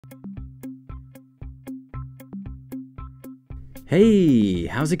Hey,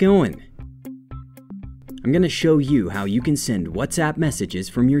 how's it going? I'm going to show you how you can send WhatsApp messages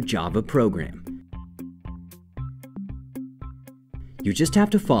from your Java program. You just have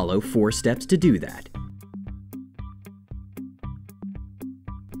to follow 4 steps to do that.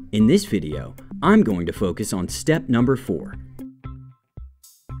 In this video, I'm going to focus on step number 4.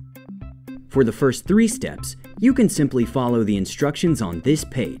 For the first 3 steps, you can simply follow the instructions on this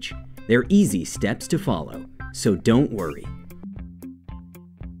page. They're easy steps to follow, so don't worry.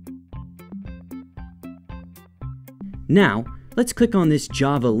 Now, let's click on this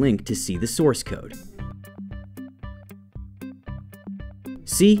Java link to see the source code.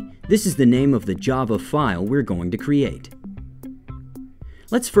 See, this is the name of the Java file we're going to create.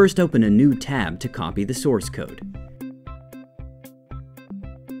 Let's first open a new tab to copy the source code.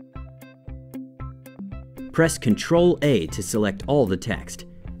 Press Ctrl-A to select all the text,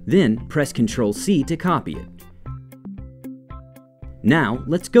 then press Ctrl-C to copy it. Now,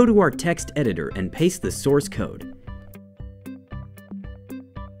 let's go to our text editor and paste the source code.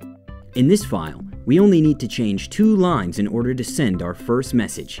 In this file, we only need to change 2 lines in order to send our first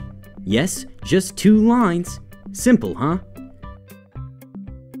message. Yes, just 2 lines. Simple, huh?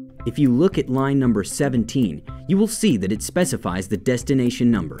 If you look at line number 17, you will see that it specifies the destination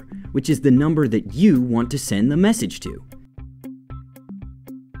number, which is the number that you want to send the message to.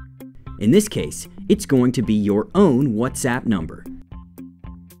 In this case, it's going to be your own WhatsApp number.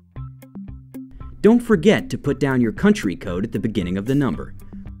 Don't forget to put down your country code at the beginning of the number.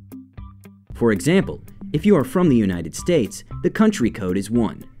 For example, if you are from the United States, the country code is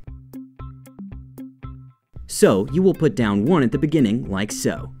 1. So, you will put down 1 at the beginning like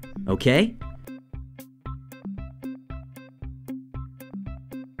so, okay?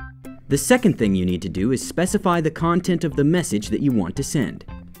 The second thing you need to do is specify the content of the message that you want to send.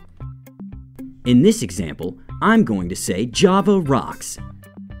 In this example, I'm going to say Java rocks.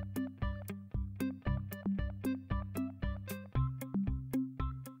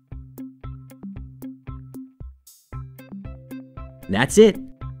 That's it.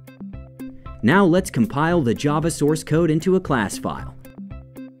 Now let's compile the Java source code into a class file.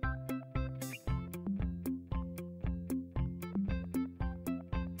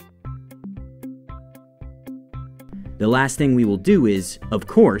 The last thing we will do is, of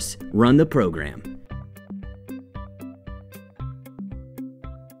course, run the program.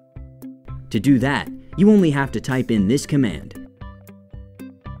 To do that, you only have to type in this command: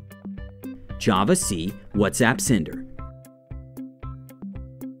 javac WhatsApp sender,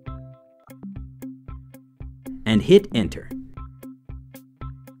 and hit enter.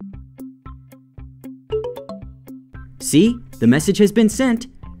 See, the message has been sent.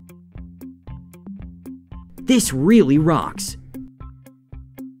 This really rocks.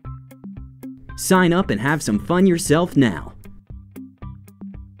 Sign up and have some fun yourself now.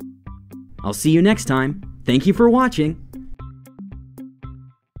 I'll see you next time. Thank you for watching.